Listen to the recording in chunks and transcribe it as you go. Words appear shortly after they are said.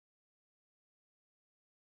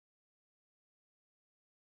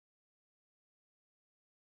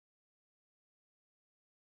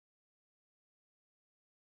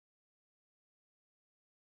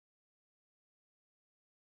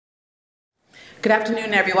Good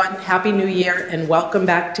afternoon, everyone. Happy New Year and welcome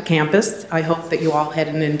back to campus. I hope that you all had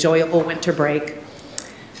an enjoyable winter break.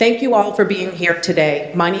 Thank you all for being here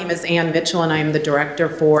today. My name is Ann Mitchell and I am the Director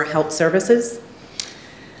for Health Services.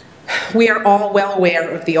 We are all well aware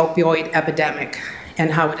of the opioid epidemic and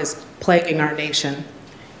how it is plaguing our nation.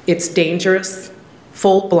 It's dangerous,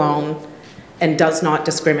 full-blown, and does not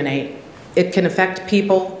discriminate. It can affect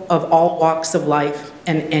people of all walks of life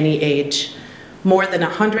and any age. More than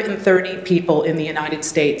 130 people in the United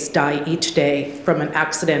States die each day from an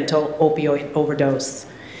accidental opioid overdose.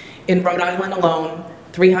 In Rhode Island alone,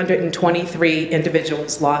 323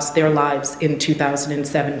 individuals lost their lives in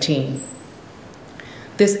 2017.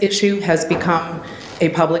 This issue has become a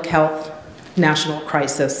public health national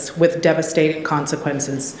crisis with devastating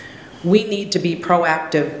consequences. We need to be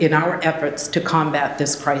proactive in our efforts to combat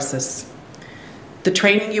this crisis. The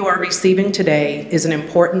training you are receiving today is an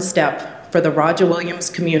important step for the Roger Williams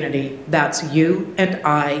community, that's you and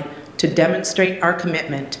I, to demonstrate our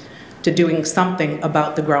commitment to doing something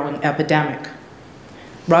about the growing epidemic.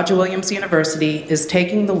 Roger Williams University is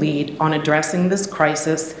taking the lead on addressing this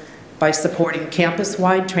crisis by supporting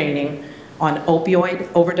campus-wide training on opioid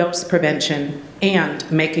overdose prevention and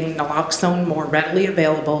making naloxone more readily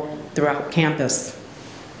available throughout campus.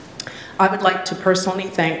 I would like to personally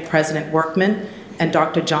thank President Workman and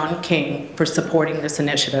Dr. John King for supporting this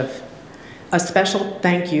initiative. A special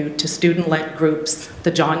thank you to student-led groups,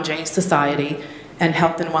 the John Jay Society, and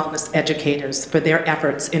health and wellness educators for their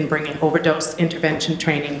efforts in bringing overdose intervention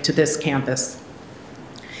training to this campus.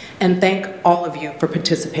 And thank all of you for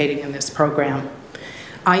participating in this program.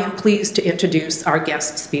 I am pleased to introduce our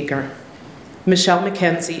guest speaker. Michelle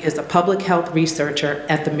McKenzie is a public health researcher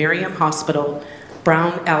at the Miriam Hospital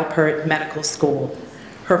Brown Alpert Medical School.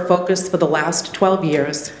 Her focus for the last 12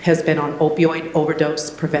 years has been on opioid overdose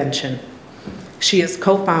prevention. She is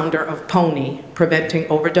co-founder of PONY, Preventing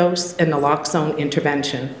Overdose and Naloxone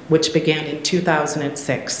Intervention, which began in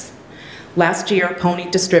 2006. Last year, PONY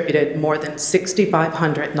distributed more than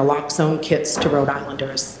 6,500 naloxone kits to Rhode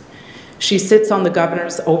Islanders. She sits on the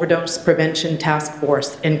Governor's Overdose Prevention Task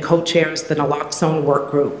Force and co-chairs the Naloxone Work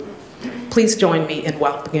Group. Please join me in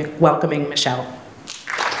welcoming Michelle.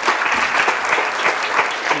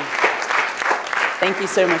 Thank you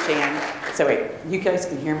so much, Ann. So wait, you guys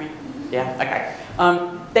can hear me? Yeah, okay.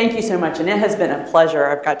 Thank you so much, and it has been a pleasure.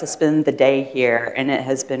 I've got to spend the day here, and it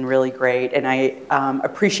has been really great, and I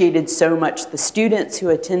appreciated so much the students who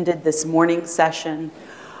attended this morning session,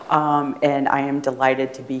 and I am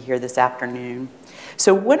delighted to be here this afternoon.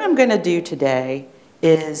 So what I'm going to do today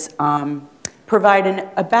is provide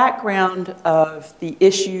a background of the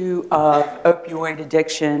issue of opioid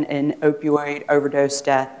addiction and opioid overdose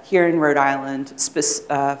death here in Rhode Island,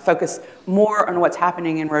 focus more on what's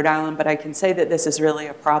happening in Rhode Island, but I can say that this is really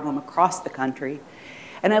a problem across the country.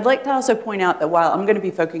 And I'd like to also point out that while I'm going to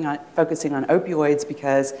be focusing on opioids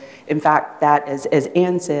because, in fact, that, as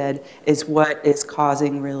Ann said, is what is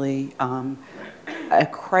causing really a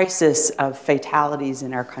crisis of fatalities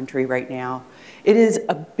in our country right now. It is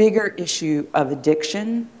a bigger issue of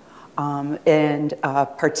addiction, and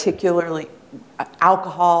particularly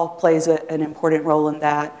alcohol plays an important role in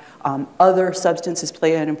that. Other substances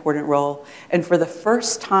play an important role. And for the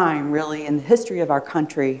first time, really, in the history of our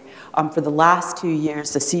country, for the last 2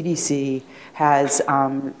 years, the CDC has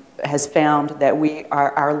found that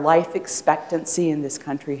our life expectancy in this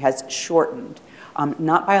country has shortened.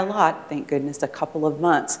 Not by a lot, thank goodness, a couple of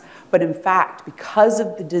months. But in fact, because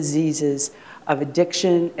of the diseases of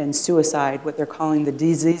addiction and suicide, what they're calling the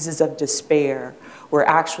diseases of despair, we're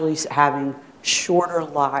actually having shorter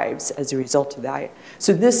lives as a result of that.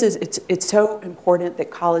 So it's so important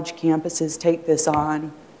that college campuses take this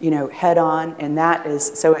on, head on, and that is,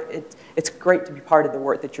 so it's great to be part of the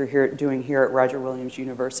work that you're doing here at Roger Williams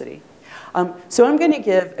University. So I'm going to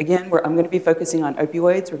give, again, I'm going to be focusing on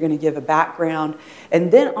opioids. We're going to give a background, and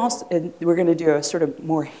then also we're going to do a sort of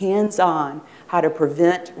more hands-on how to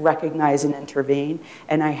prevent, recognize, and intervene.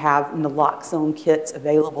 And I have naloxone kits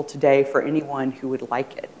available today for anyone who would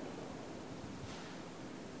like it.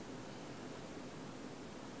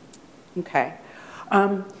 Okay.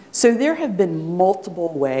 So there have been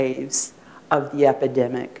multiple waves of the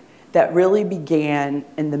epidemic that really began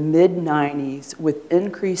in the mid-90s with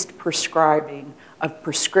increased prescribing of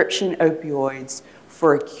prescription opioids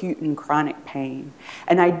for acute and chronic pain.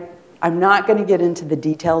 And I'm not going to get into the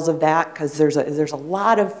details of that because there's a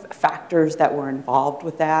lot of factors that were involved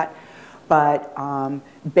with that. But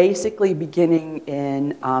basically beginning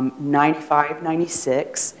in 95,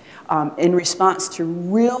 96, in response to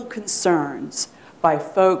real concerns by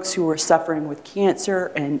folks who were suffering with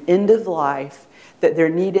cancer and end of life, that there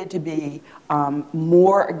needed to be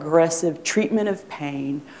more aggressive treatment of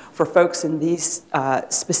pain for folks in these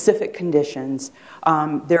specific conditions.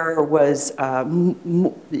 There was,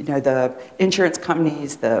 the insurance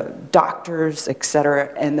companies, the doctors, et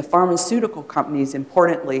cetera, and the pharmaceutical companies,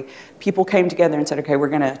 importantly, people came together and said, okay, we're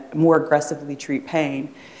going to more aggressively treat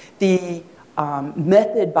pain. The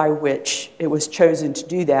method by which it was chosen to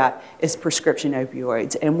do that is prescription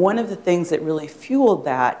opioids. And one of the things that really fueled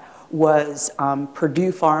that was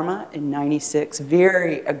Purdue Pharma in '96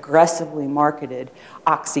 very aggressively marketed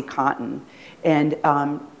OxyContin and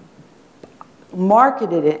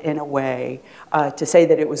marketed it in a way to say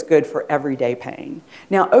that it was good for everyday pain.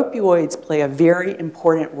 Now, opioids play a very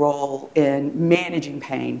important role in managing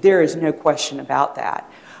pain. There is no question about that.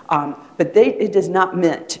 But it is not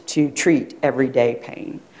meant to treat everyday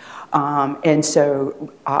pain. And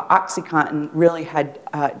so OxyContin really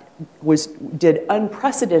did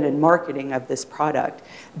unprecedented marketing of this product.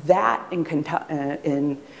 That,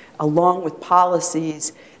 along with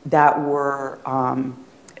policies that were,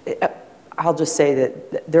 I'll just say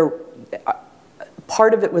that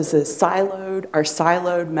part of it was our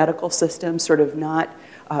siloed medical system, sort of not,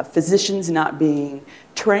 physicians not being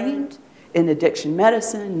trained in addiction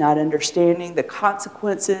medicine, not understanding the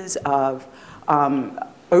consequences of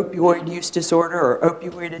opioid use disorder or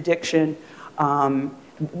opioid addiction.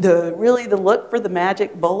 Really the look for the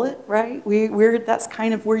magic bullet, right?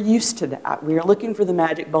 We're used to that. We are looking for the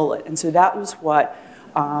magic bullet. And so that was what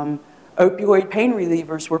opioid pain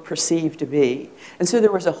relievers were perceived to be. And so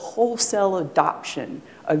there was a wholesale adoption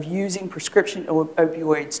of using prescription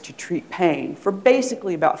opioids to treat pain for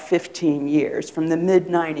basically about 15 years, from the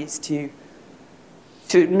mid-90s to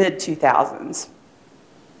mid-2000s,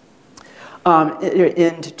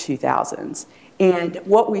 into 2000s. And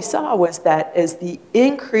what we saw was that as the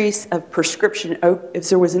increase of if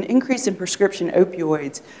there was an increase in prescription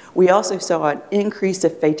opioids, we also saw an increase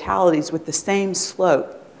of fatalities with the same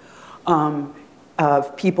slope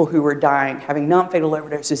of people who were dying, having non-fatal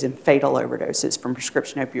overdoses and fatal overdoses from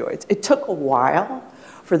prescription opioids. It took a while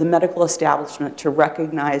for the medical establishment to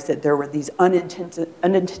recognize that there were these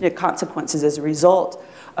unintended consequences as a result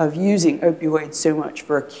of using opioids so much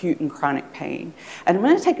for acute and chronic pain. And I'm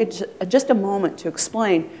going to take just a moment to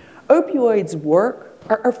explain opioids work.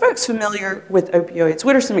 Are folks familiar with opioids?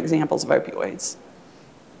 What are some examples of opioids?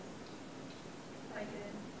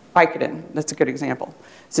 Vicodin, that's a good example.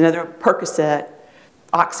 It's another Percocet,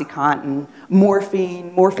 OxyContin,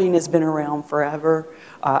 morphine. Morphine has been around forever.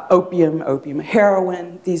 Opium,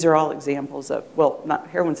 heroin. These are all examples of, well,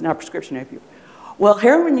 heroin's not a prescription opioid. Well,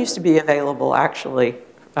 heroin used to be available actually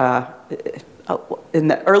in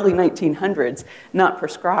the early 1900s, not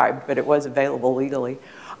prescribed, but it was available legally.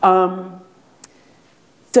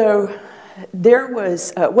 So there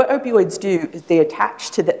was, what opioids do is they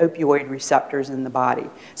attach to the opioid receptors in the body.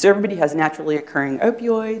 So everybody has naturally occurring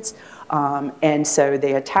opioids, and so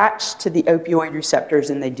they attach to the opioid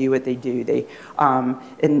receptors and they do what they do.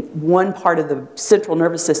 And one part of the central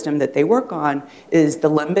nervous system that they work on is the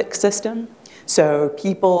limbic system. So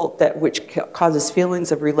which causes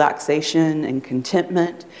feelings of relaxation and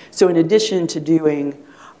contentment. So in addition to doing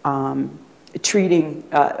working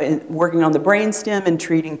on the brainstem and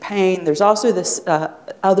treating pain, there's also this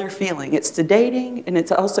other feeling. It's sedating and it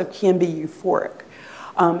also can be euphoric.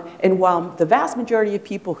 And while the vast majority of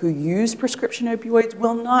people who use prescription opioids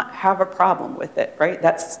will not have a problem with it, right?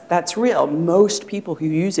 That's real. Most people who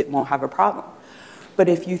use it won't have a problem. But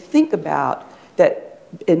if you think about that,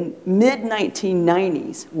 in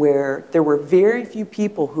mid-1990s, where there were very few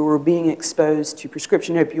people who were being exposed to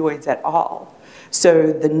prescription opioids at all,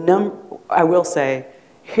 so I will say,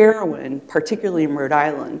 heroin, particularly in Rhode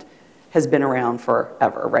Island, has been around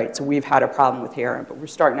forever, right? So we've had a problem with heroin, but we're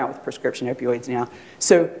starting out with prescription opioids now.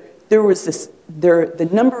 So there was the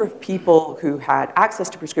number of people who had access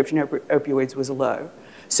to prescription opioids was low.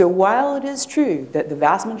 So while it is true that the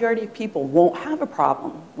vast majority of people won't have a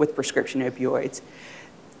problem with prescription opioids,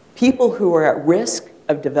 people who are at risk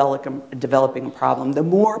of developing a problem, the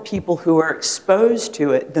more people who are exposed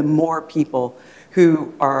to it, the more people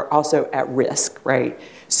who are also at risk, right?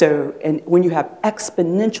 So, and when you have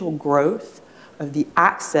exponential growth of the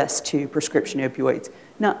access to prescription opioids,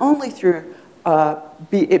 not only through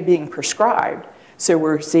it being prescribed, so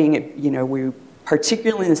we're seeing it,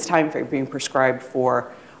 particularly in this time frame, being prescribed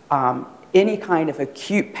for any kind of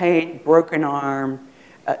acute pain, broken arm,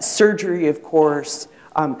 surgery, of course,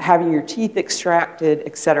 having your teeth extracted,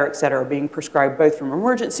 et cetera, being prescribed both from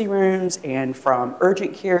emergency rooms and from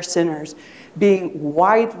urgent care centers, being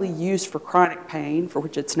widely used for chronic pain, for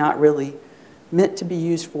which it's not really meant to be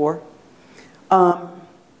used for.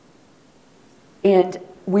 And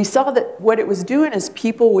we saw that what it was doing is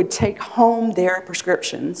people would take home their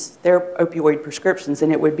prescriptions, their opioid prescriptions,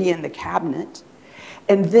 and it would be in the cabinet.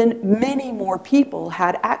 And then many more people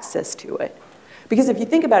had access to it. Because if you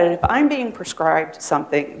think about it, if I'm being prescribed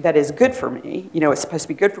something that is good for me, you know, it's supposed to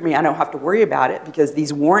be good for me, I don't have to worry about it because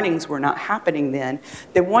these warnings were not happening then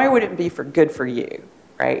why would it be good for you,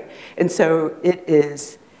 right? And so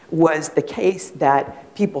was the case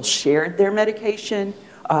that people shared their medication,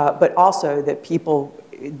 but also that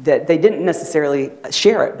that they didn't necessarily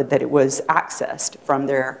share it, but that it was accessed from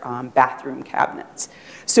their bathroom cabinets.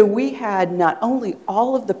 So we had not only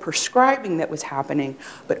all of the prescribing that was happening,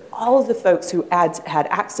 but all of the folks who had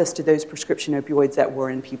access to those prescription opioids that were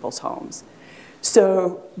in people's homes.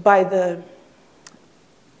 So by the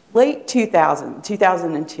late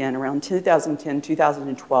 2010, around 2010,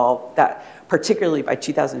 2012, particularly by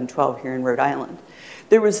 2012 here in Rhode Island,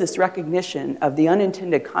 there was this recognition of the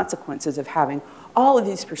unintended consequences of having all of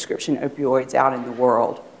these prescription opioids out in the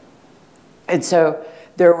world. And so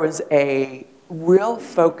there was a real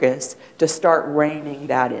focus to start reining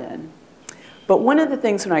that in. But one of the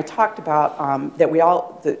things when I talked about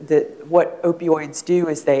what opioids do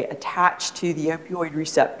is they attach to the opioid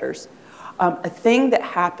receptors. A thing that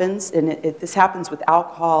happens, and this happens with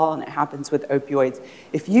alcohol and it happens with opioids,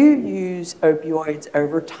 if you use opioids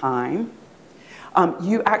over time,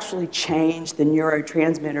 you actually change the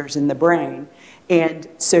neurotransmitters in the brain. And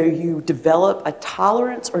so you develop a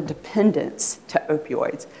tolerance or dependence to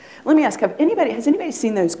opioids. Let me ask, has anybody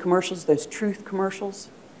seen those commercials, those truth commercials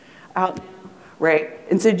out now? Right?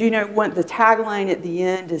 And so do you know what the tagline at the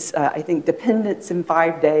end is, I think, dependence in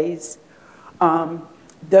 5 days? So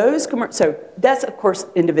that's, of course,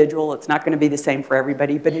 individual. It's not going to be the same for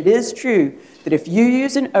everybody. But it is true that if you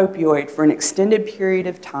use an opioid for an extended period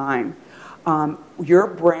of time, your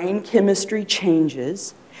brain chemistry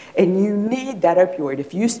changes, and you need that opioid.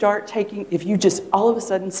 If you just all of a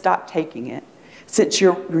sudden stop taking it, since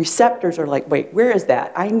your receptors are like, wait, where is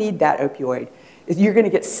that? I need that opioid. You're going to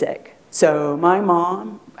get sick. So my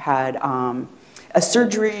mom had a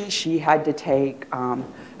surgery. She had to take,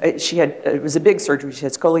 it was a big surgery. She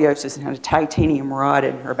had scoliosis and had a titanium rod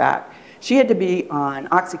in her back. She had to be on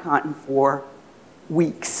OxyContin for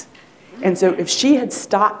weeks. And so if she had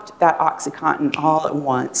stopped that OxyContin all at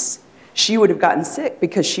once, she would have gotten sick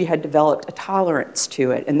because she had developed a tolerance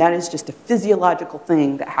to it. And that is just a physiological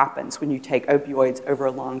thing that happens when you take opioids over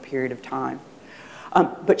a long period of time.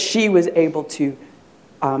 But she was able to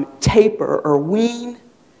taper or wean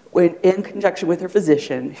in conjunction with her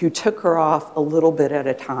physician, who took her off a little bit at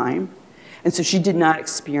a time. And so she did not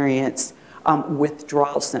experience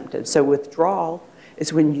withdrawal symptoms. So withdrawal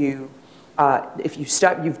is when if you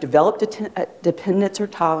stop, you've developed a dependence or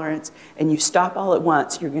tolerance, and you stop all at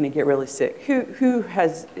once, you're going to get really sick.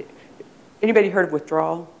 Anybody heard of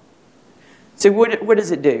withdrawal? So what does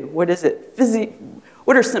it do? What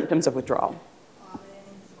are symptoms of withdrawal?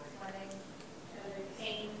 Vomiting, sweating,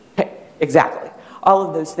 pain. Okay, exactly. All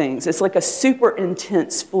of those things. It's like a super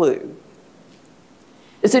intense flu.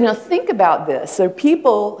 So now think about this. So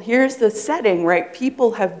here's the setting, right?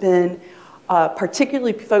 People have been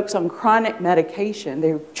particularly folks on chronic medication.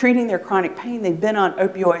 They're treating their chronic pain. They've been on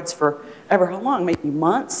opioids for ever how long? Maybe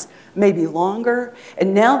months, maybe longer.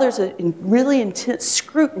 And now there's a really intense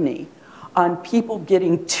scrutiny on people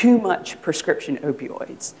getting too much prescription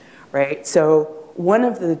opioids, right? So one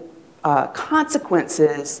of the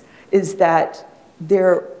consequences is that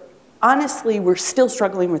honestly, we're still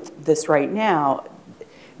struggling with this right now,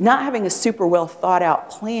 not having a super well thought out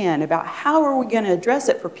plan about how are we going to address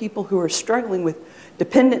it for people who are struggling with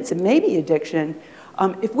dependence and maybe addiction.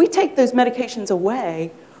 If we take those medications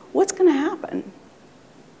away, what's going to happen?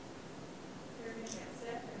 They're going to get sick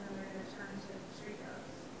and then they're going to turn to street drugs.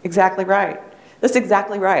 Exactly right. That's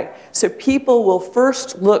exactly right. So people will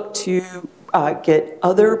first look to get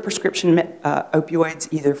other prescription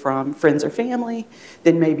opioids either from friends or family,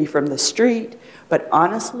 then maybe from the street. But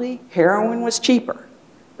honestly, heroin was cheaper.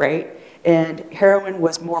 Right? And heroin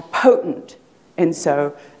was more potent. And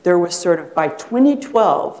so there was sort of, by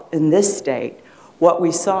 2012 in this state, what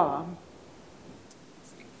we saw,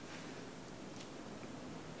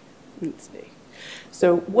 let's see.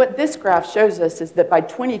 So what this graph shows us is that by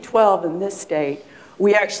 2012 in this state,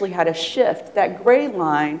 we actually had a shift. That gray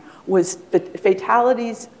line was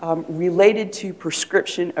fatalities related to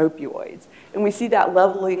prescription opioids. And we see that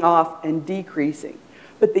leveling off and decreasing.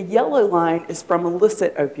 But the yellow line is from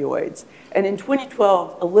illicit opioids. And in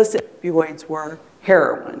 2012, illicit opioids were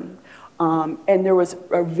heroin. And there was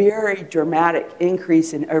a very dramatic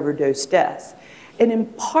increase in overdose deaths. And in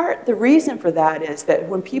part, the reason for that is that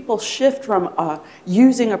when people shift from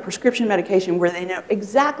using a prescription medication where they know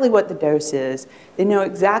exactly what the dose is, they know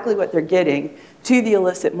exactly what they're getting, to the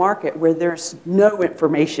illicit market where there's no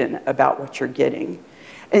information about what you're getting.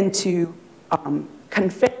 And to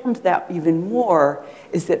confound that even more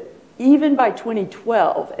is that even by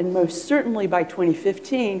 2012, and most certainly by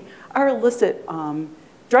 2015, our illicit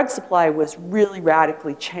drug supply was really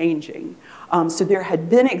radically changing. So there had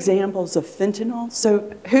been examples of fentanyl.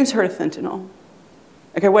 So who's heard of fentanyl?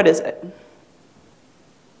 Okay, what is it?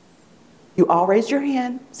 You all raised your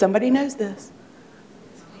hand. Somebody knows this.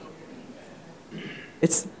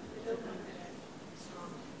 It's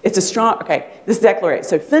a strong, okay, this is Declarate.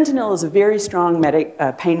 So fentanyl is a very strong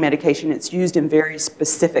pain medication. It's used in very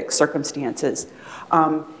specific circumstances.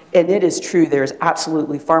 And it is true, there's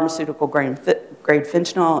absolutely pharmaceutical grade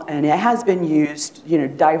fentanyl, and it has been used,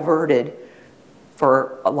 diverted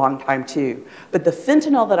for a long time too. But the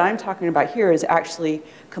fentanyl that I'm talking about here is actually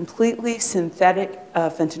completely synthetic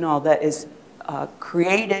fentanyl that is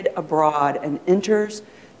created abroad and enters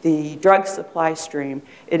the drug supply stream.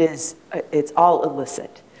 It's all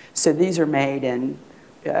illicit. So these are made in,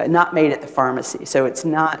 not made at the pharmacy. So it's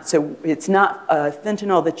not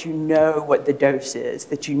fentanyl that you know what the dose is,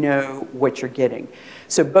 that you know what you're getting.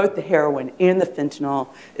 So both the heroin and the fentanyl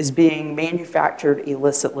is being manufactured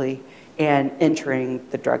illicitly and entering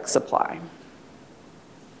the drug supply.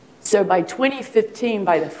 So by 2015,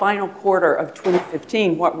 by the final quarter of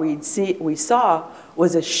 2015, what we saw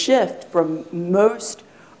was a shift from most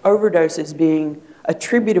overdoses being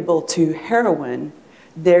attributable to heroin.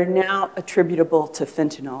 They're now attributable to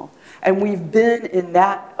fentanyl. And we've been in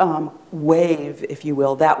that wave, if you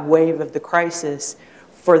will, that wave of the crisis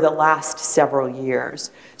for the last several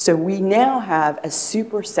years. So we now have a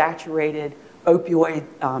supersaturated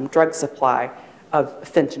opioid drug supply of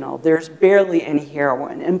fentanyl. There's barely any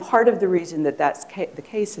heroin. And part of the reason that that's the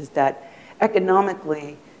case is that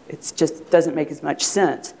economically, it just doesn't make as much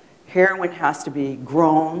sense. Heroin has to be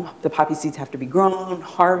grown, the poppy seeds have to be grown,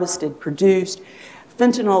 harvested, produced.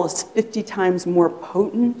 Fentanyl is 50 times more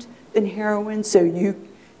potent than heroin, so you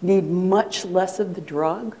need much less of the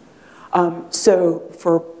drug.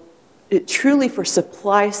 So truly for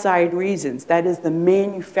supply side reasons, that is the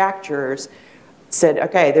manufacturers said,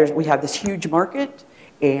 okay, we have this huge market,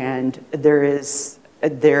 and there is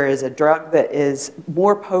a drug that is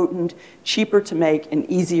more potent, cheaper to make, and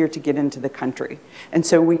easier to get into the country. And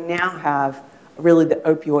so we now have really the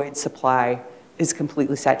opioid supply is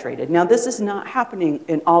completely saturated. Now, this is not happening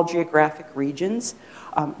in all geographic regions.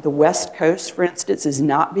 The West Coast, for instance, is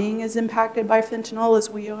not being as impacted by fentanyl as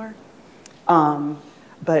we are.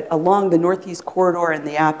 But along the Northeast Corridor and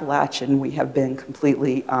the Appalachian, we have been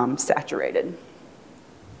completely saturated.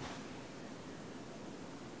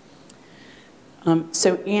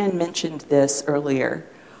 So Ann mentioned this earlier.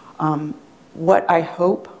 What I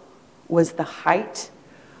hope was the height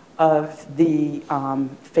of the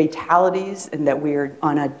fatalities and that we are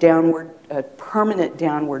on a permanent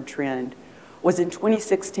downward trend was in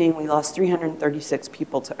 2016, we lost 336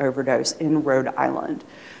 people to overdose in Rhode Island.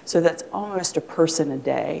 So that's almost a person a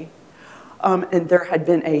day. And there had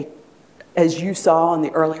been as you saw in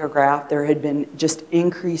the earlier graph, there had been just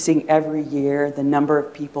increasing every year the number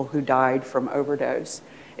of people who died from overdose.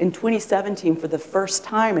 In 2017, for the first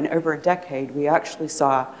time in over a decade, we actually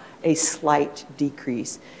saw a slight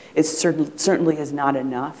decrease. It certainly is not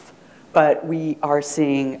enough, but we are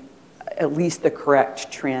seeing at least the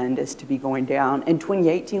correct trend is to be going down. In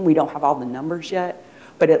 2018, we don't have all the numbers yet,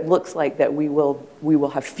 but it looks like that we will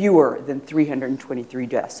have fewer than 323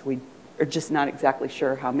 deaths. We are just not exactly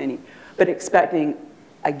sure how many, but expecting,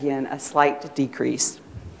 again, a slight decrease.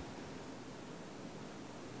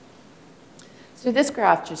 So this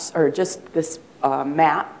graph this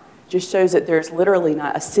map just shows that there's literally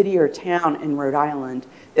not a city or town in Rhode Island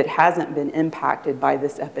that hasn't been impacted by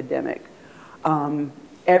this epidemic.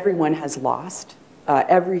 Everyone has lost.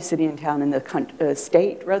 Every city and town in the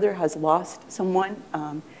state, rather, has lost someone.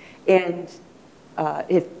 If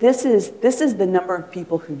this is the number of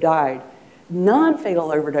people who died, non-fatal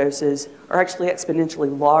overdoses are actually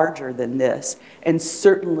exponentially larger than this, and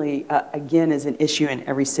certainly, again, is an issue in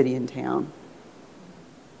every city and town.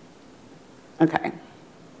 Okay.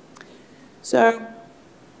 So,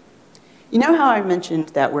 you know how I mentioned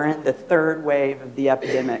that we're in the third wave of the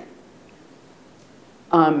epidemic?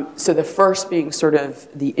 So the first being sort of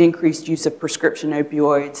the increased use of prescription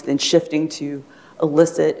opioids, then shifting to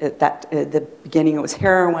illicit. At the beginning it was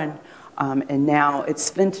heroin, and now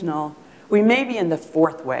it's fentanyl. we may be in the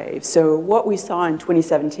fourth wave. So what we saw in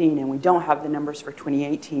 2017, and we don't have the numbers for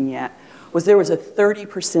 2018 yet, was there was a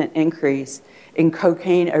 30% increase in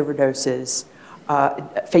cocaine overdoses,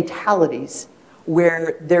 fatalities,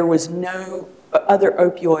 where there was no other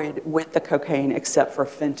opioid with the cocaine except for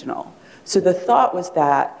fentanyl. So the thought was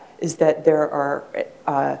is that there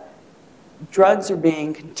are drugs are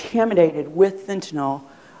being contaminated with fentanyl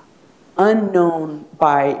unknown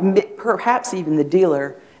by perhaps even the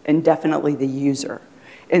dealer and definitely the user.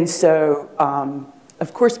 And so,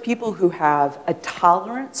 of course, people who have a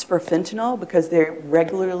tolerance for fentanyl because they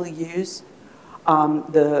regularly use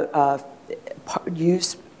opioids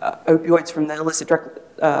from the illicit drug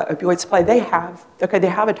opioid supply, they have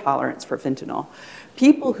a tolerance for fentanyl.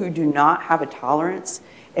 People who do not have a tolerance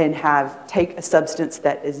and take a substance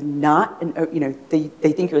that is not, they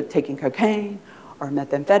think you're taking cocaine or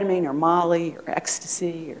methamphetamine or Molly or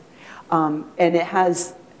ecstasy, and it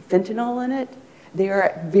has fentanyl in it, they are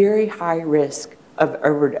at very high risk of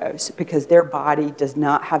overdose because their body does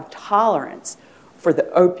not have tolerance for the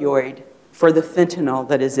opioid, for the fentanyl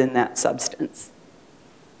that is in that substance.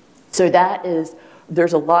 So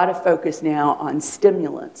there's a lot of focus now on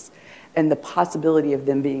stimulants and the possibility of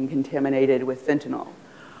them being contaminated with fentanyl.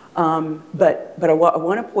 But I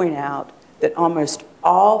want to point out that almost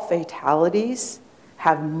all fatalities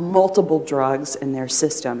have multiple drugs in their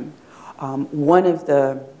system. One of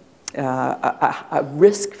the a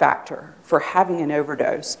risk factor for having an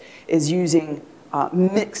overdose is using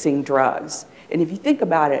mixing drugs. And if you think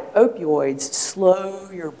about it, opioids slow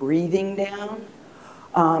your breathing down.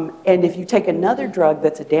 And if you take another drug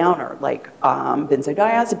that's a downer, like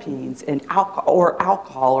benzodiazepines and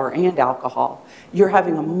alcohol, you're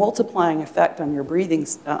having a multiplying effect on your breathing,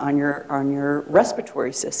 on your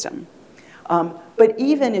respiratory system. But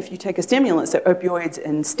even if you take a stimulant, so opioids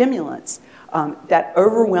and stimulants, that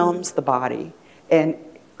overwhelms the body and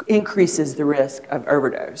increases the risk of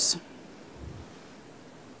overdose.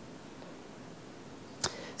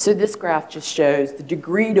 So this graph just shows the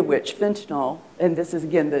degree to which fentanyl, and this is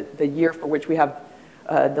again the year for which we have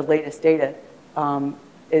the latest data,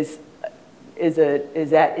 is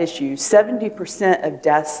at issue. 70% of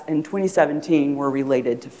deaths in 2017 were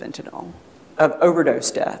related to fentanyl, of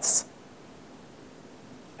overdose deaths.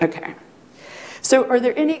 Okay. So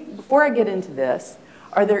before I get into this,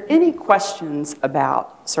 are there any questions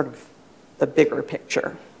about sort of the bigger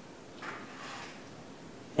picture?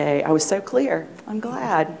 Okay, I was so clear. I'm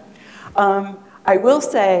glad. I will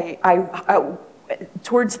say,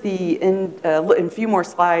 towards the end, in a few more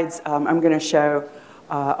slides, I'm going to show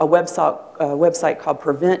a website called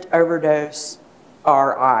Prevent Overdose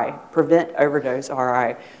RI. Prevent Overdose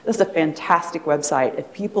RI. This is a fantastic website.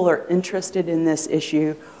 If people are interested in this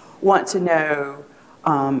issue, want to know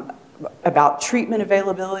about treatment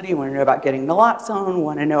availability, want to know about getting naloxone,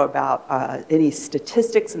 want to know about any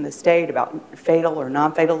statistics in the state about fatal or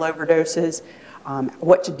non-fatal overdoses,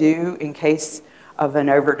 what to do in case of an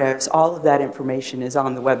overdose, all of that information is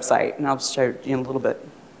on the website, and I'll show you in a little bit,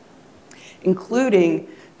 including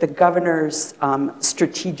the governor's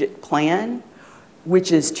strategic plan,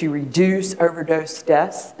 which is to reduce overdose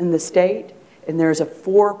deaths in the state, and there's a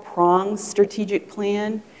 4-pronged strategic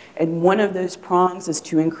plan. And one of those prongs is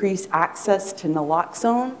to increase access to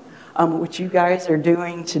naloxone, which you guys are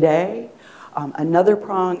doing today. Another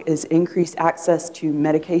prong is increase access to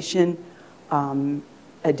medication for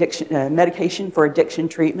addiction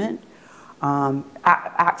treatment,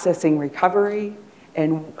 accessing recovery,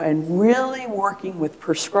 and really working with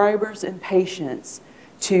prescribers and patients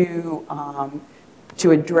to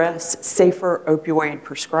address safer opioid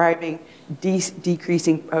prescribing,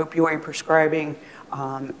 decreasing opioid prescribing,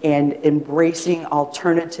 and embracing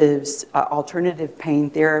alternative pain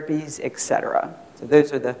therapies, et cetera. So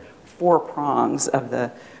those are the 4 prongs of the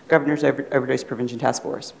Governor's Overdose Prevention Task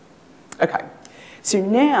Force. Okay, so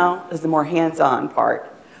now is the more hands-on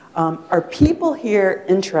part. Are people here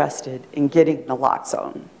interested in getting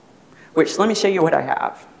naloxone? Which, let me show you what I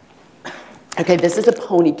have. Okay, this is a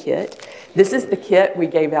pony kit. This is the kit. We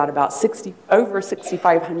gave out about over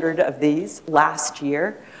 6,500 of these last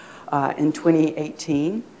year. In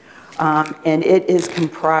 2018, and it is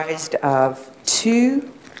comprised of 2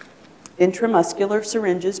 intramuscular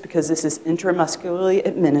syringes, because this is intramuscularly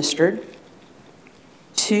administered,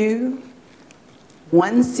 2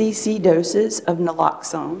 1 cc doses of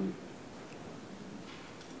naloxone,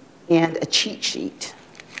 and a cheat sheet.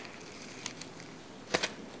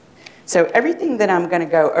 So everything that I'm going to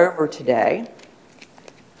go over today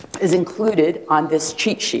is included on this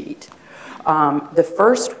cheat sheet. The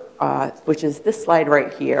first which is this slide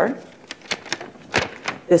right here.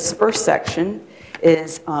 This first section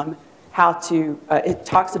is it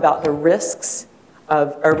talks about the risks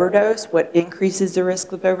of overdose, what increases the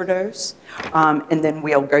risk of overdose, and then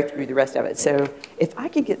we'll go through the rest of it. So if I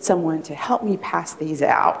could get someone to help me pass these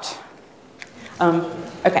out.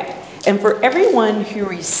 Okay, and for everyone who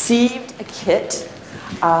received a kit,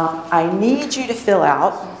 I need you to fill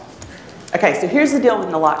out. Okay, so here's the deal with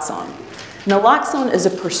naloxone. Naloxone is a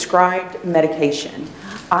prescribed medication.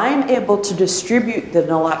 I'm able to distribute the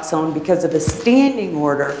naloxone because of a standing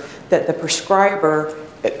order that the prescriber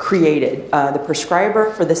created. The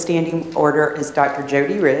prescriber for the standing order is Dr.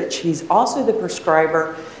 Jody Rich. He's also the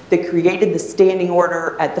prescriber that created the standing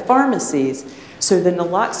order at the pharmacies. So the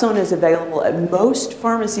naloxone is available at most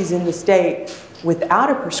pharmacies in the state without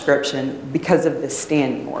a prescription because of the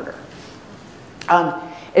standing order.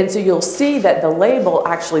 And so you'll see that the label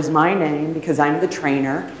actually is my name because I'm the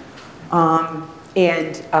trainer. So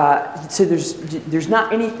there's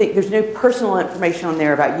not anything, there's no personal information on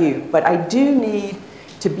there about you, but I do need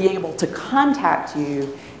to be able to contact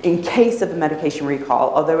you in case of a medication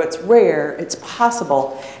recall. Although it's rare, it's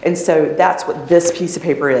possible, and so that's what this piece of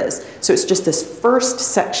paper is. So it's just this first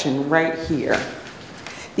section right here.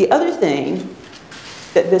 The other thing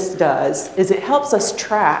that this does is it helps us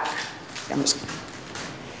track,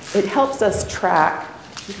 it helps us track,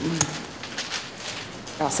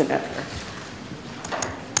 I'll send it up here.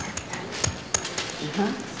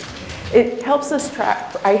 It helps us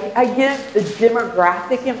track, I give the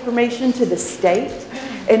demographic information to the state,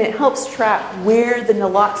 and it helps track where the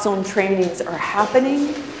naloxone trainings are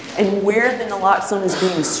happening and where the naloxone is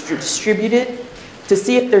being distributed to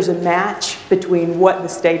see if there's a match between what the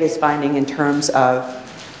state is finding in terms of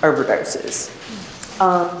overdoses.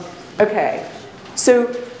 Okay, so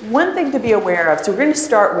one thing to be aware of, so we're going to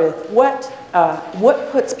start with what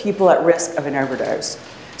puts people at risk of an overdose.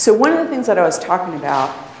 So one of the things that I was talking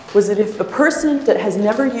about was that if a person that has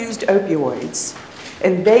never used opioids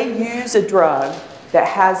and they use a drug that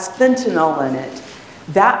has fentanyl in it,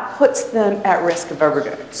 that puts them at risk of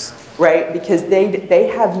overdose, right? Because they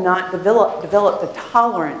have not developed a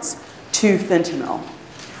tolerance to fentanyl.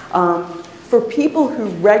 For people who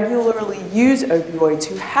regularly use opioids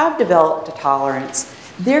who have developed a tolerance,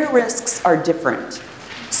 their risks are different.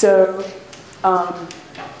 So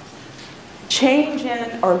change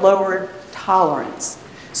in or lowered tolerance.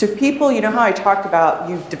 So people, you know how I talked about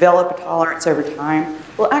you develop a tolerance over time?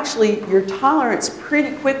 Well, actually, your tolerance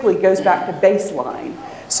pretty quickly goes back to baseline.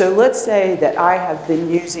 So let's say that I have been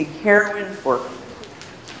using heroin for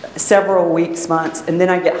several weeks, months, and then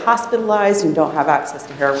I get hospitalized and don't have access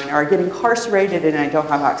to heroin, or I get incarcerated and I don't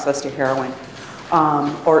have access to heroin.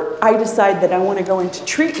 Or I decide that I want to go into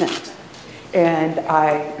treatment and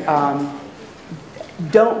I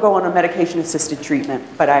don't go on a medication-assisted treatment,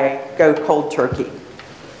 but I go cold turkey.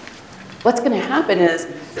 What's going to happen is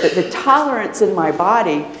that the tolerance in my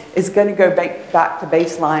body is going to go back to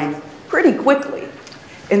baseline pretty quickly.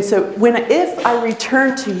 And so if I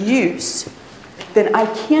return to use, then I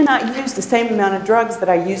cannot use the same amount of drugs that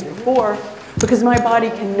I used before because my body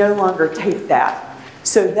can no longer take that.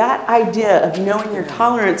 So that idea of knowing your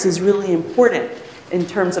tolerance is really important in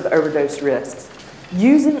terms of overdose risks.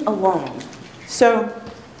 Using alone. So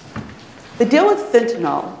the deal with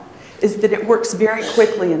fentanyl is that it works very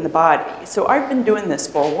quickly in the body. So I've been doing this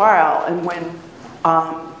for a while, and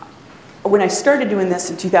when I started doing this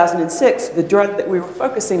in 2006, the drug that we were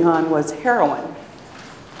focusing on was heroin.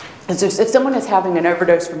 And so if someone is having an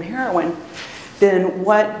overdose from heroin, then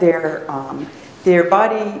what their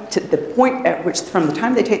body, to the point at which, from the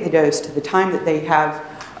time they take the dose to the time that they have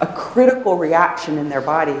a critical reaction in their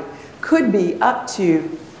body, could be up to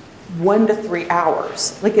 1 to 3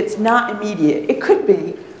 hours. Like, it's not immediate. It could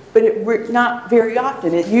be, but not very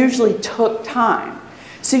often. It usually took time.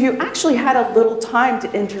 So you actually had a little time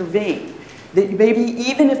to intervene. That maybe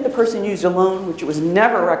even if the person used alone, which was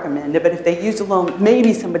never recommended, but if they used alone,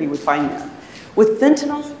 maybe somebody would find them. With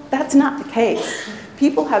fentanyl, that's not the case.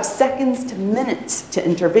 People have seconds to minutes to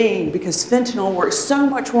intervene because fentanyl works so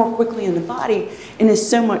much more quickly in the body and is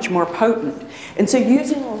so much more potent. And so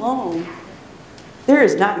using alone, there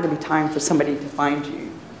is not going to be time for somebody to find you.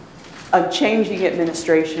 Changing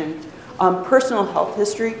administration, personal health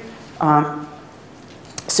history.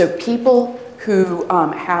 So people who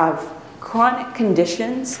have chronic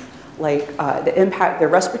conditions like that impact their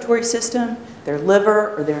respiratory system, their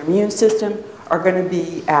liver, or their immune system are going to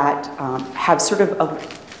be at, have sort of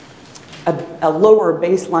a lower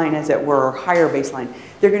baseline, as it were, or higher baseline.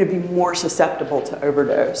 They're going to be more susceptible to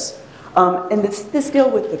overdose. And this deal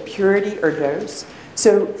with the purity or dose.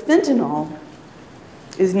 So fentanyl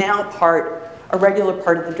is now a regular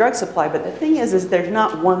part of the drug supply, but the thing is there's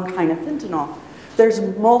not one kind of fentanyl. There's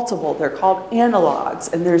multiple, they're called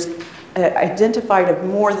analogs, and there's identified of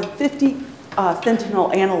more than 50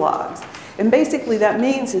 fentanyl analogs. And basically that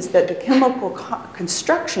means is that the chemical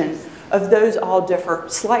construction of those all differ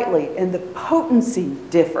slightly, and the potency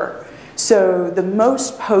differ. So the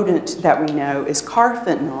most potent that we know is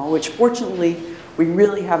carfentanil, which fortunately we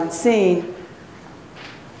really haven't seen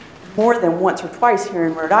more than once or twice here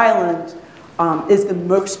in Rhode Island, is the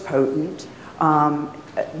most potent.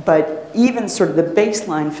 But even sort of the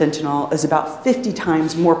baseline fentanyl is about 50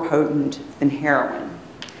 times more potent than heroin.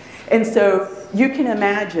 And so you can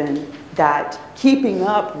imagine that keeping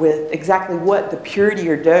up with exactly what the purity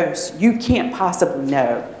or dose, you can't possibly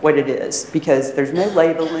know what it is because there's no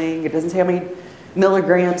labeling, it doesn't say how many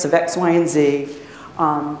milligrams of X, Y, and Z.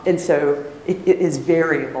 And so it is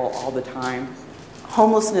variable all the time.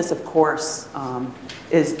 Homelessness, of course,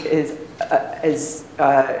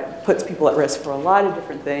 puts people at risk for a lot of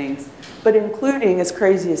different things, but including, as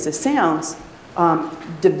crazy as this sounds,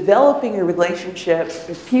 developing a relationship.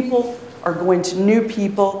 If people are going to new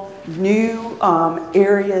people, new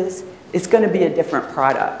areas, it's going to be a different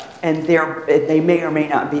product, and they may or may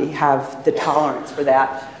not have the tolerance for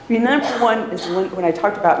that. I mean, number one is when I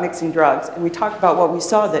talked about mixing drugs, and we talked about what we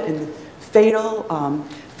saw that in the fatal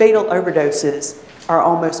overdoses are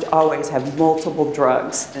almost always have multiple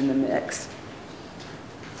drugs in the mix.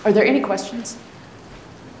 Are there any questions?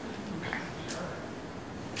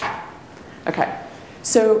 Okay,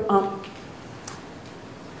 so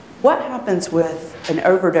what happens with an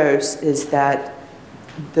overdose is that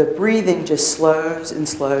the breathing just slows and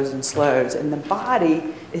slows and slows, and the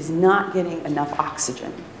body is not getting enough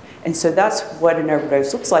oxygen. And so that's what an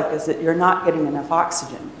overdose looks like, is that you're not getting enough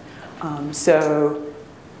oxygen. So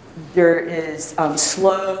there is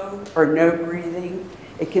slow or no breathing.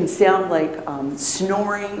 It can sound like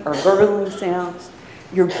snoring or gurgling sounds.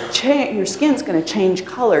 Your skin's going to change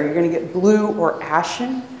color. You're going to get blue or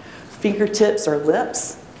ashen, fingertips or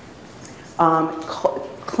lips,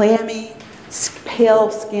 clammy,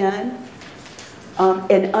 pale skin,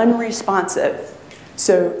 and unresponsive.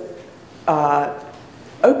 So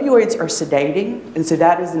opioids are sedating, and so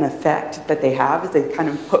that is an effect that they have, is they kind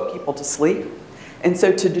of put people to sleep. And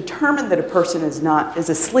so to determine that a person is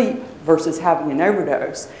asleep versus having an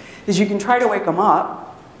overdose is you can try to wake them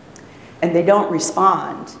up and they don't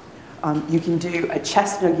respond. You can do a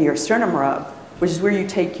chest noogie or sternum rub, which is where you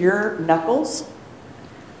take your knuckles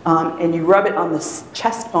and you rub it on the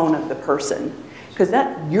chest bone of the person, because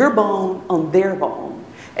that's your bone on their bone.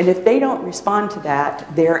 And if they don't respond to that,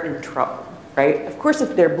 they're in trouble, right? Of course,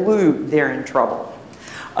 if they're blue, they're in trouble.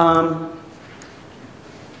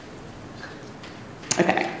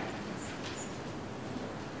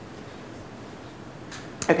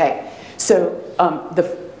 Okay, so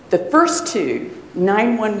the first two,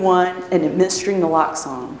 911 and administering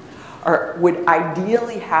naloxone, would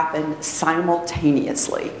ideally happen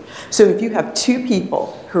simultaneously. So if you have two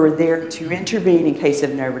people who are there to intervene in case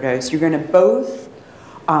of an overdose, you're going to both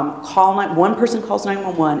one person calls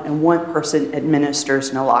 911 and one person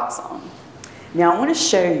administers naloxone. Now I want to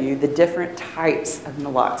show you the different types of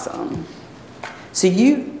naloxone. So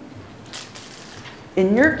in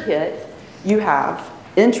your kit, you have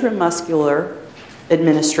intramuscular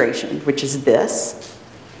administration, which is this.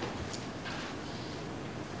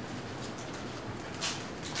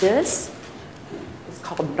 This is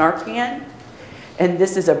called Narcan, and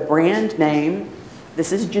this is a brand name.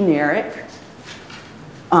 This is generic.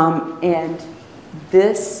 And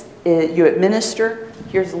this, you administer,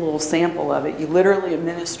 here's a little sample of it. You literally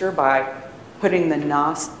administer by putting the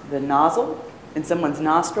nozzle in someone's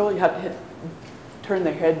nostril. You have to turn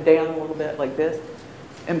their head down a little bit like this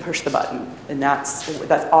and push the button. And that's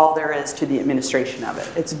all there is to the administration of it.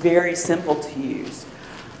 It's very simple to use.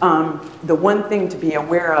 The one thing to be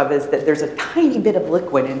aware of is that there's a tiny bit of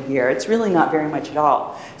liquid in here. It's really not very much at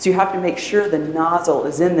all. So you have to make sure the nozzle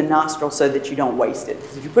is in the nostril so that you don't waste it.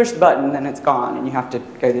 Because if you push the button, then it's gone and you have to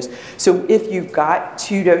go this. So if you've got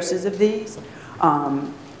 2 doses of these,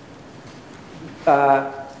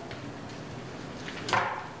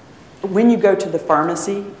 when you go to the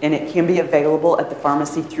pharmacy, and it can be available at the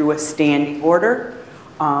pharmacy through a standing order,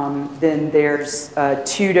 then there's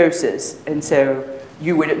 2 doses. And so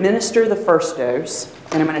you would administer the first dose,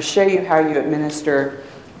 and I'm going to show you how you administer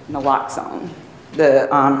naloxone, the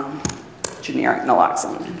generic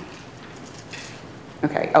naloxone.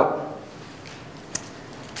 Okay,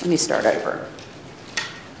 let me start over.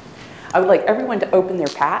 I would like everyone to open their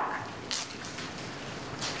pack.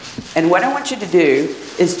 And what I want you to do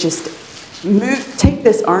is just take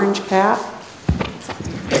this orange cap.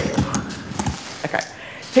 Okay,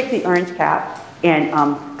 take the orange cap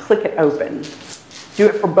and click it open. Do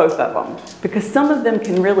it for both of them, because some of them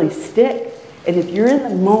can really stick, and if you're in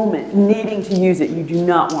the moment needing to use it, you do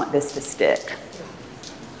not want this to stick.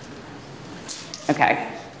 Okay.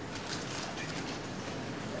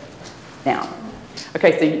 Now,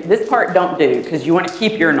 okay, so this part don't do, because you want to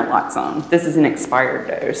keep your naloxone. This is an expired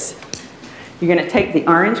dose. You're going to take the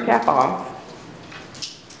orange cap off.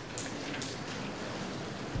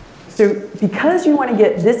 So because you want to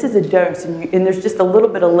get, this is a dose, and there's just a little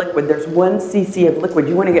bit of liquid, there's 1 cc of liquid,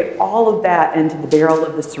 you want to get all of that into the barrel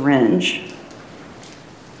of the syringe.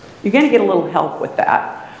 You're going to get a little help with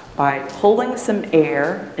that by pulling some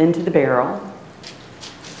air into the barrel,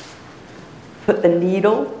 put the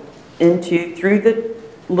needle through the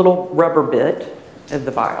little rubber bit of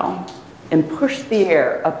the vial, and push the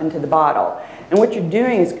air up into the bottle. And what you're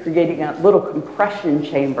doing is creating a little compression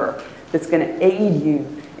chamber that's going to aid you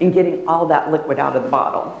in getting all that liquid out of the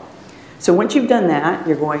bottle. So once you've done that,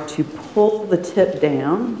 you're going to pull the tip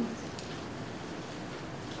down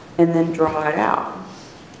and then draw it out.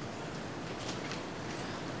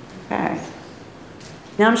 Okay.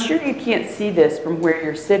 Now I'm sure you can't see this from where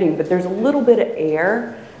you're sitting, but there's a little bit of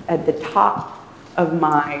air at the top of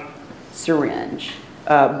my syringe.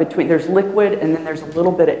 There's liquid and then there's a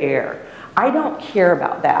little bit of air. I don't care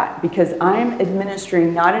about that because I'm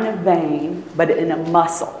administering not in a vein, but in a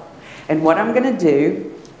muscle. And what I'm going to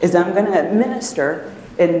do is I'm going to administer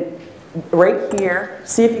right here.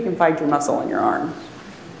 See if you can find your muscle in your arm.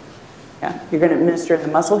 Yeah, you're going to administer the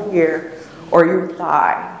muscle here or your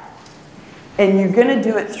thigh. And you're going to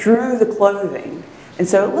do it through the clothing. And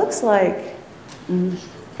so it looks like,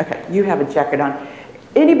 okay, you have a jacket on.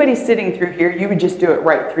 Anybody sitting through here, you would just do it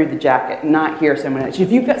right through the jacket, not here someone else.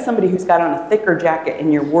 If you've got somebody who's got on a thicker jacket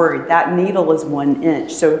and you're worried, that needle is 1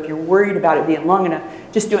 inch. So if you're worried about it being long enough,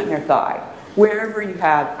 just do it in their thigh. Wherever you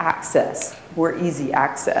have access, or easy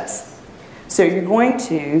access. So you're going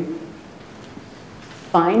to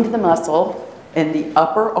find the muscle in the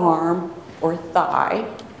upper arm or thigh,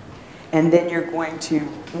 and then you're going to,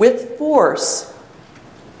 with force,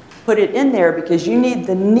 put it in there because you need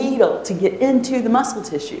the needle to get into the muscle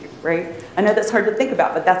tissue, right? I know that's hard to think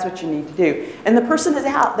about, but that's what you need to do. And the person is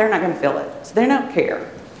out, they're not going to feel it, so they don't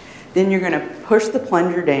care. Then you're going to push the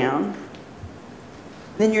plunger down,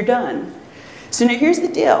 then you're done. So now here's the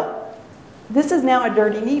deal. This is now a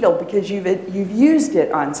dirty needle because you've used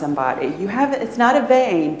it on somebody. It's not a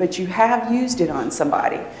vein, but you have used it on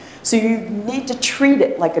somebody. So you need to treat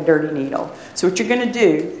it like a dirty needle. So what you're going to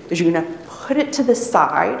do is you're going to put it to the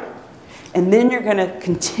side, and then you're going to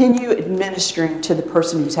continue administering to the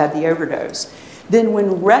person who's had the overdose. Then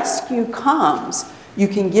when rescue comes, you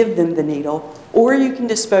can give them the needle, or you can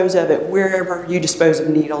dispose of it wherever you dispose of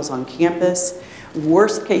needles on campus.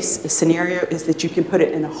 Worst case scenario is that you can put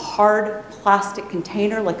it in a hard plastic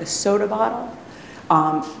container like a soda bottle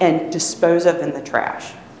and dispose of in the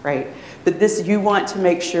trash, right? But this, you want to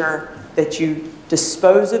make sure that you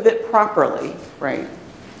dispose of it properly, right?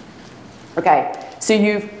 Okay, so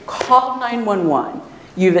you've called 911,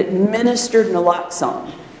 you've administered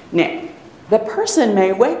naloxone. Now, the person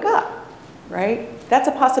may wake up, right? That's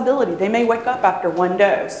a possibility. They may wake up after 1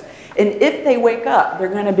 dose. And if they wake up, they're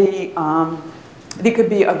going to be, there could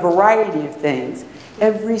be a variety of things.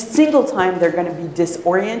 Every single time they're going to be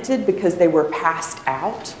disoriented because they were passed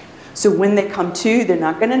out. So when they come to, they're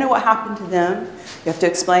not going to know what happened to them. You have to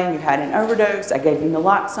explain, you had an overdose, I gave you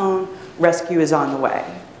naloxone, rescue is on the way.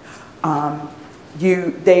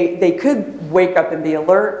 They could wake up and be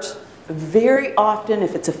alert. Very often,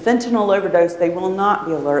 if it's a fentanyl overdose, they will not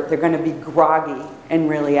be alert. They're going to be groggy and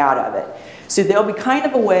really out of it. So they'll be kind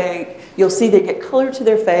of awake. You'll see they get color to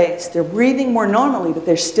their face. They're breathing more normally, but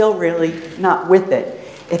they're still really not with it.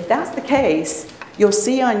 If that's the case, you'll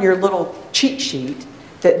see on your little cheat sheet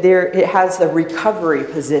that it has the recovery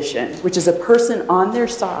position, which is a person on their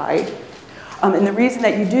side. And the reason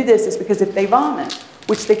that you do this is because if they vomit,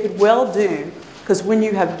 which they could well do, because when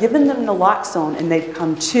you have given them naloxone and they've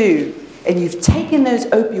come to, and you've taken those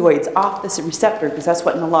opioids off this receptor, because that's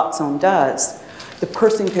what naloxone does, the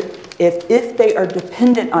person could, if they are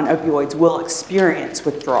dependent on opioids, will experience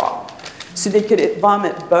withdrawal. So they could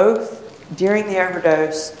vomit both during the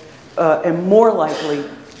overdose and more likely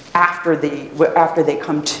after they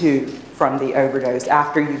come to from the overdose,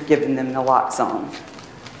 after you've given them naloxone.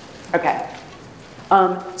 Okay,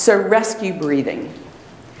 so rescue breathing.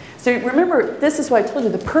 So remember, this is what I told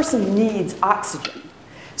you, the person needs oxygen.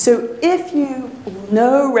 So if you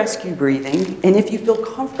know rescue breathing, and if you feel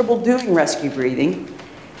comfortable doing rescue breathing,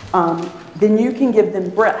 then you can give them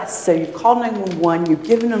breaths. So you've called 911, you've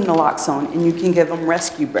given them naloxone, and you can give them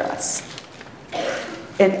rescue breaths.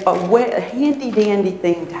 And a handy-dandy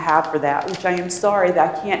thing to have for that, which I am sorry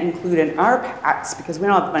that I can't include in our packs because we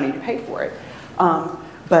don't have the money to pay for it,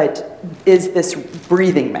 but is this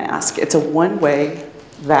breathing mask. It's a one-way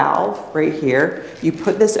valve right here. You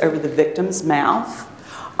put this over the victim's mouth,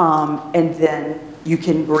 and then you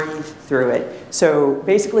can breathe through it. So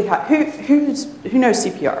basically, who knows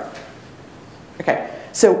CPR? Okay,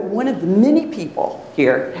 so one of the many people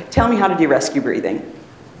here, tell me how to do rescue breathing.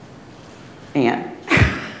 Anne.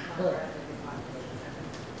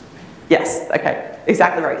 Yes, okay,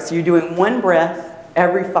 exactly right. So you're doing one breath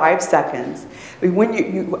every 5 seconds. When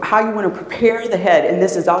how you want to prepare the head, and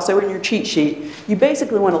this is also in your cheat sheet, you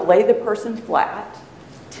basically want to lay the person flat,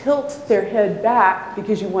 tilt their head back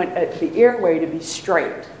because you want the airway to be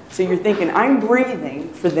straight. So you're thinking, I'm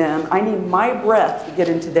breathing for them, I need my breath to get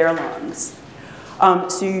into their lungs.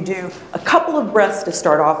 So you do a couple of breaths to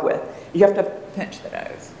start off with. You have to pinch the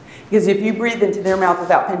nose. Because if you breathe into their mouth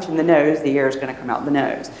without pinching the nose, the air is going to come out the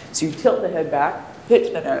nose. So you tilt the head back,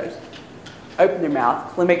 pinch the nose, open their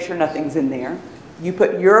mouth, make sure nothing's in there. You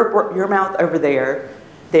put your mouth over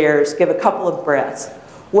theirs, give a couple of breaths.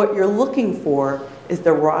 What you're looking for is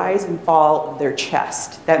the rise and fall of their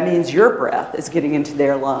chest. That means your breath is getting into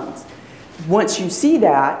their lungs. Once you see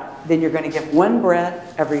that, then you're going to give one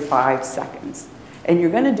breath every 5 seconds. And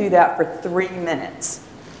you're going to do that for 3 minutes.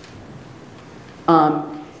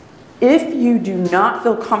 If you do not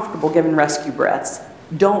feel comfortable giving rescue breaths,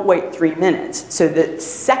 don't wait 3 minutes. So the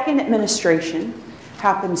second administration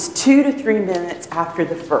happens 2 to 3 minutes after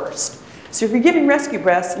the first. So if you're giving rescue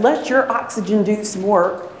breaths, let your oxygen do some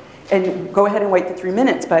work and go ahead and wait the 3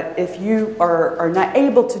 minutes. But if you are not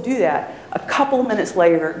able to do that, a couple of minutes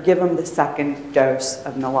later, give them the second dose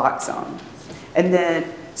of naloxone. And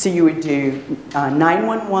then, so you would do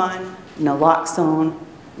 911, naloxone,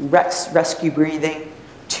 rescue breathing.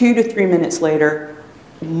 2 to 3 minutes later,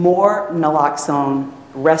 more naloxone,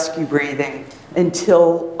 rescue breathing,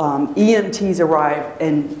 until EMTs arrive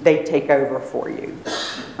and they take over for you,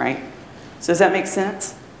 right? So does that make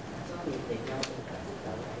sense?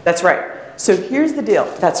 That's right. So here's the deal.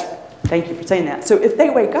 Thank you for saying that. So if they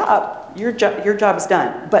wake up, your job is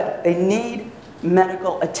done, but they need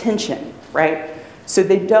medical attention, right? So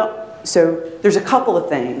there's a couple of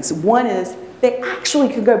things. One is they actually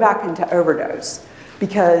could go back into overdose.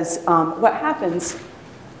 Because what happens,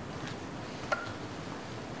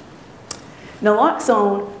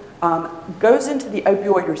 naloxone goes into the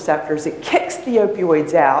opioid receptors, it kicks the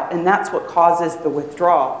opioids out, and that's what causes the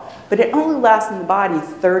withdrawal. But it only lasts in the body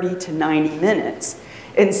 30 to 90 minutes.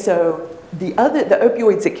 And so the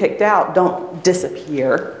opioids that kicked out don't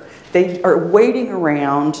disappear. They are waiting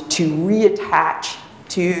around to reattach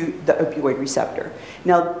to the opioid receptor.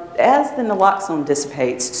 Now, as the naloxone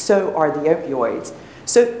dissipates, so are the opioids.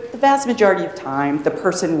 So the vast majority of time, the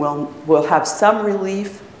person will have some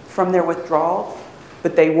relief from their withdrawal,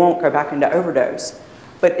 but they won't go back into overdose.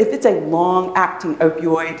 But if it's a long-acting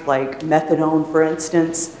opioid, like methadone, for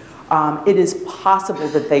instance, it is possible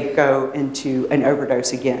that they go into an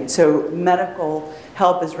overdose again. So medical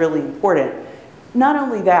help is really important. Not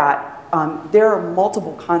only that, there are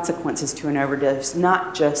multiple consequences to an overdose,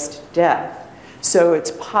 not just death. So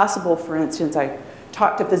it's possible, for instance, I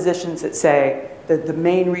talk to physicians that say that the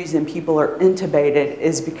main reason people are intubated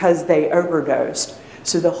is because they overdosed.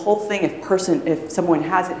 So the whole thing, if someone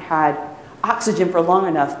hasn't had oxygen for long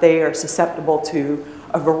enough, they are susceptible to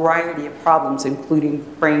a variety of problems, including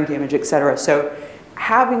brain damage, et cetera. So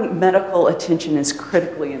having medical attention is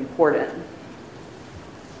critically important.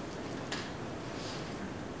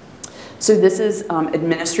 So this is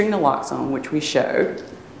administering naloxone, which we showed.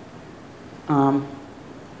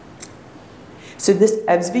 So this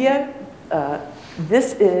Evsvia,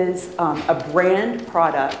 this is a brand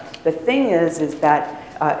product. The thing is that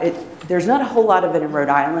there's not a whole lot of it in Rhode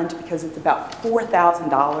Island because it's about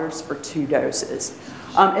 $4,000 for 2 doses.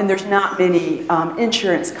 And there's not many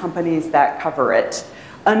insurance companies that cover it,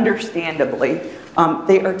 understandably.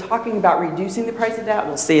 They are talking about reducing the price of that.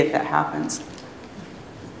 We'll see if that happens.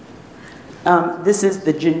 This is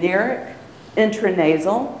the generic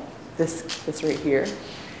intranasal, this right here.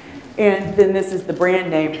 And then this is the brand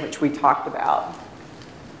name, which we talked about.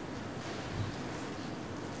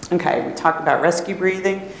 Okay, we talked about rescue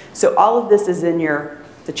breathing. So all of this is in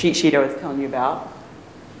the cheat sheet I was telling you about.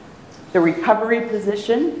 The recovery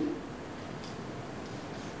position.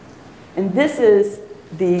 And this is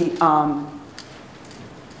the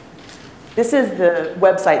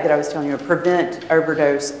website that I was telling you, Prevent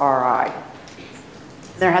Overdose RI.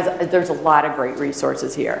 There's a lot of great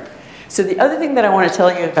resources here. So the other thing that I want to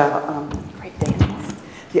tell you about, great dance.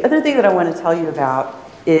 The other thing that I want to tell you about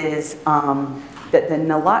is that the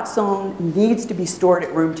naloxone needs to be stored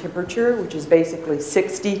at room temperature, which is basically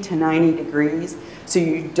 60 to 90 degrees. So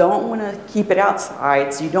you don't want to keep it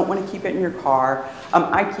outside, so you don't want to keep it in your car.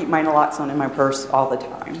 I keep my naloxone in my purse all the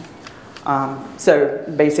time. So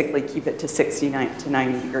basically keep it to 60 to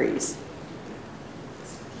 90 degrees.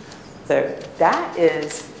 So that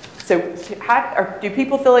is, do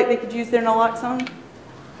people feel like they could use their naloxone?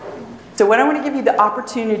 So what I want to give you the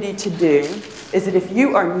opportunity to do is that if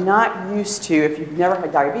you are not used to, if you've never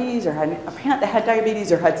had diabetes or had a parent that had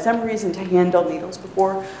diabetes or had some reason to handle needles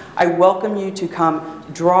before, I welcome you to come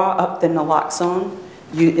draw up the naloxone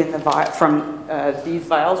from these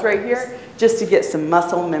vials right here, just to get some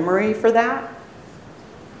muscle memory for that.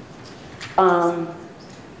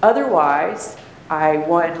 Otherwise, I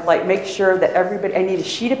would make sure that everybody, I need a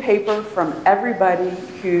sheet of paper from everybody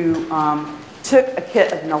who took a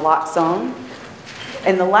kit of naloxone.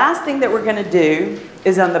 And the last thing that we're going to do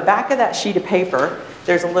is on the back of that sheet of paper,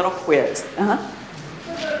 there's a little quiz. So the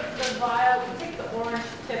vial, you take the orange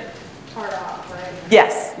tip part off, right?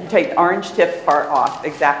 Yes, you take the orange tip part off,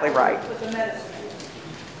 exactly right. With the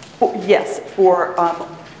medicine. Yes, for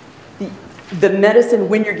the medicine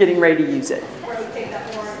when you're getting ready to use it. Where you take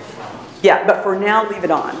that orange off. Yeah, but for now, leave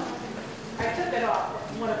it on. I took it off,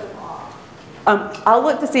 one of them off. I'll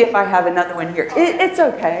look to see if I have another one here. It's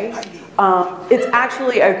okay. It's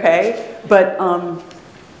actually okay, but I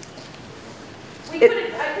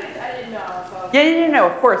didn't know. So. yeah, no,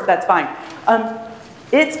 of course, that's fine.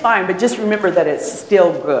 It's fine, but just remember that it's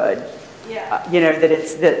still good. Yeah.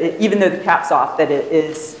 Even though the cap's off,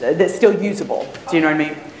 that's still usable. Do you know what I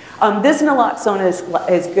mean? This naloxone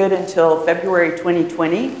is good until February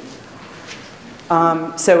 2020.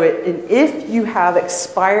 If you have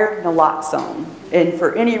expired naloxone, and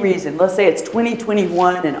for any reason, let's say it's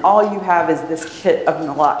 2021 and all you have is this kit of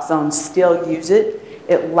naloxone, still use it.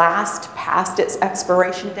 It lasts past its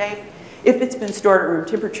expiration date. If it's been stored at room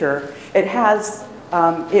temperature, it has,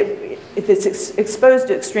 if it's exposed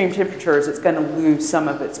to extreme temperatures, it's going to lose some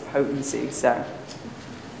of its potency. So. I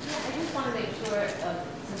just want to make sure some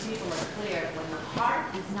people are clear. When the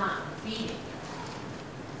heart is not beating,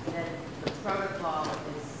 then the protocol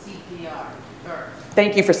is CPR first.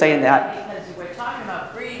 Thank you for saying that. Because we're talking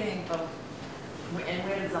about breathing, and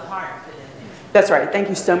where does the heart fit in there? That's right. Thank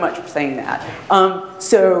you so much for saying that.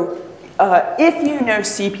 If you know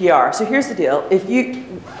CPR, so here's the deal.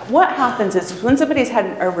 What happens is when somebody's had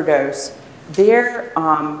an overdose, they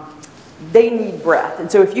need breath.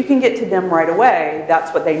 And so if you can get to them right away,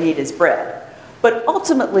 that's what they need is breath. But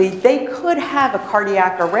ultimately, they could have a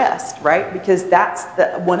cardiac arrest, right? Because that's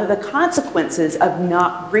one of the consequences of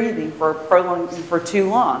not breathing for too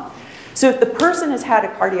long. So if the person has had a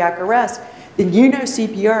cardiac arrest, then you know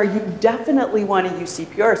CPR, you definitely want to use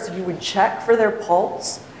CPR. So you would check for their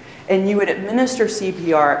pulse, and you would administer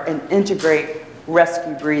CPR and integrate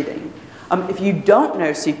rescue breathing. If you don't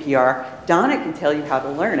know CPR, Donna can tell you how to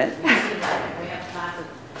learn it. We have classes,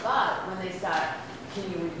 but when they start, can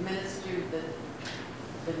you administer the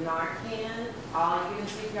Narcan, all you do in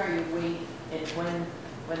CPR, you wait, and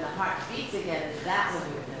when the heart beats again, is that when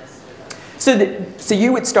you administer them? So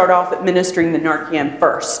you would start off administering the Narcan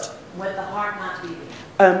first. With the heart not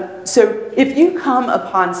beating. So if you come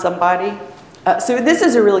upon somebody, so this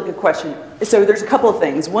is a really good question. So there's a couple of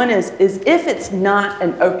things. One is if it's not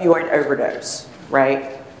an opioid overdose,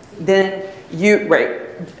 right? Then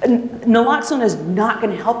naloxone is not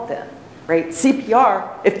going to help them, right? CPR,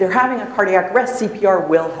 if they're having a cardiac arrest, CPR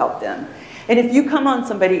will help them. And if you come on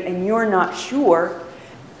somebody and you're not sure,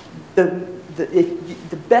 the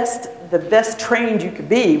best trained you could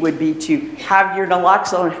be would be to have your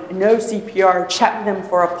naloxone, no CPR, check them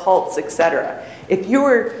for a pulse, etc. If you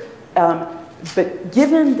were, but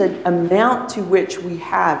given the amount to which we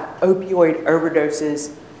have opioid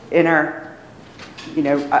overdoses in our,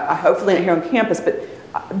 hopefully not here on campus, but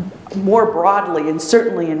more broadly and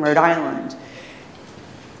certainly in Rhode Island,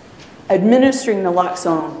 administering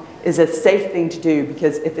naloxone is a safe thing to do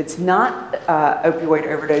because if it's not opioid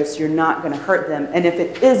overdose, you're not going to hurt them. And if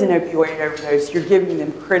it is an opioid overdose, you're giving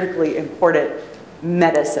them critically important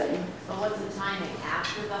medicine. So what's the timing?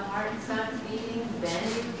 After the heart stops beating, then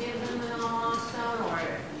you give them the naloxone, or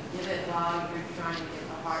you give it while you're trying to get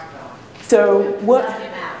the heart going? So what?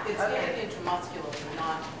 It's getting intramuscular,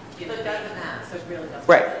 not giving it. Doesn't matter. So it really doesn't.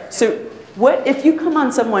 Right. So what if you come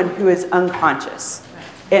on someone who is unconscious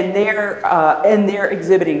and they're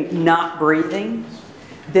exhibiting not breathing,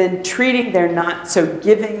 then treating their not, so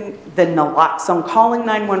giving the naloxone, calling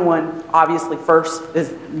 911 obviously first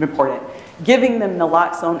is important. Giving them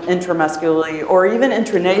naloxone intramuscularly or even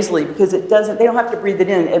intranasally because they don't have to breathe it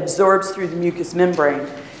in, it absorbs through the mucous membrane.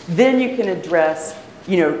 then you can address,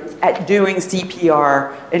 at doing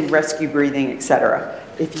CPR and rescue breathing, et cetera.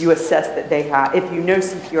 If you assess that they have, if you know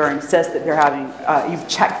CPR and assess that they're having, you've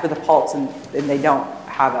checked for the pulse and they don't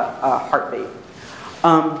have a heartbeat.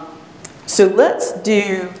 So let's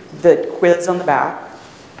do the quiz on the back.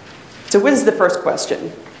 So what is the first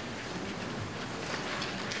question?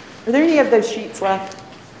 Are there any of those sheets left?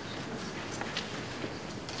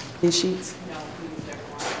 These sheets? No, we use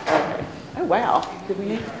everyone. Okay. Oh, wow. Did we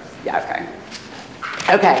need? Yeah, okay.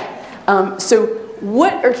 Okay. So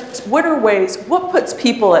what puts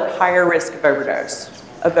people at higher risk of overdose,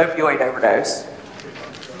 of opioid overdose?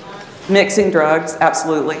 Mixing drugs,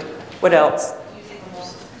 absolutely. What else?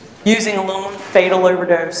 Using alone, fatal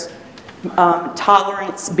overdose.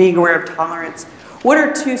 Tolerance, being aware of tolerance. What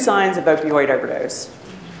are 2 signs of opioid overdose?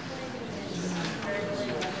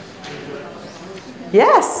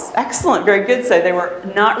 Yes, excellent, very good. So they were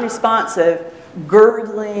not responsive,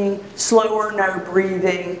 gurgling, slower, no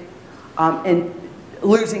breathing, and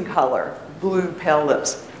losing color, blue, pale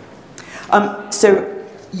lips. So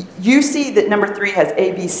you see that number 3 has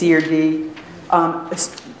A, B, C, or D.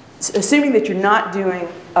 Assuming that you're not doing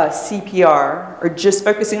CPR or just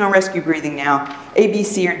focusing on rescue breathing now, A, B,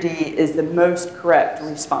 C, or D is the most correct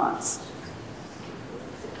response.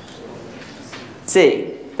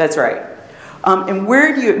 C, that's right. And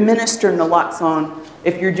where do you administer naloxone?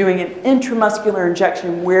 If you're doing an intramuscular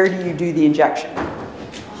injection, where do you do the injection?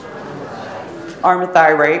 Arm of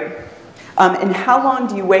thigh, right? And how long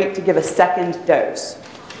do you wait to give a second dose?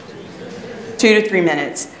 2 to 3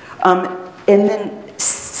 minutes. And then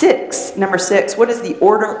number 6, what is the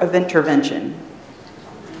order of intervention?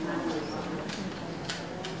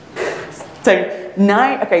 So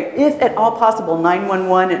if at all possible,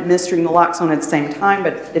 911 administering naloxone at the same time,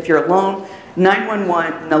 but if you're alone,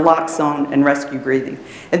 911, naloxone, and rescue breathing.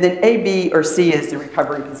 And then A, B, or C is the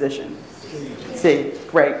recovery position. C,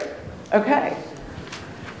 great. Okay.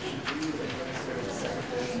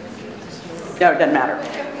 No, it doesn't matter.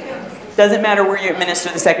 Doesn't matter where you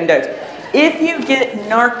administer the second dose. If you get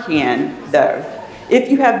Narcan, though, if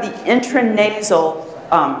you have the intranasal,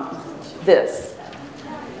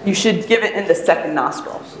 you should give it in the second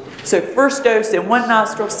nostril. So first dose in one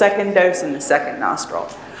nostril, second dose in the second nostril.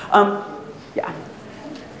 Yeah.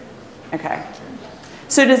 Okay.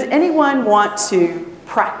 So does anyone want to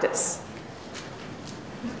practice?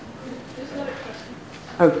 There's another question.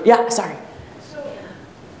 Oh, yeah, sorry. So,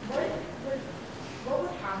 what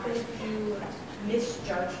would happen if you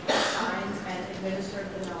misjudged the signs and administered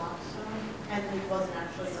the naloxone and it wasn't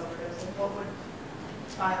actually an overdose? Like, what would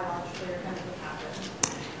biologically or chemically happen?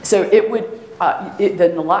 So it would,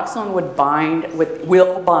 the naloxone will bind with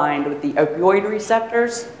the opioid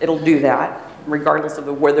receptors. It'll do that, regardless of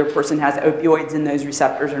whether a person has opioids in those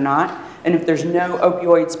receptors or not. And if there's no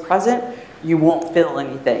opioids present, you won't feel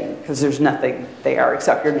anything because there's nothing there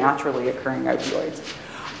except your naturally occurring opioids.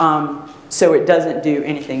 So it doesn't do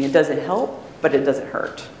anything. It doesn't help, but it doesn't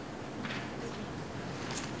hurt.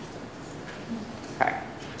 Okay.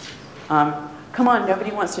 Come on,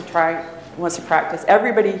 nobody wants to practice.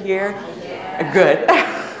 Everybody here? Yeah. Good.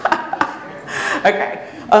 Okay.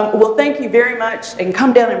 Well, thank you very much, and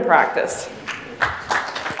come down and practice.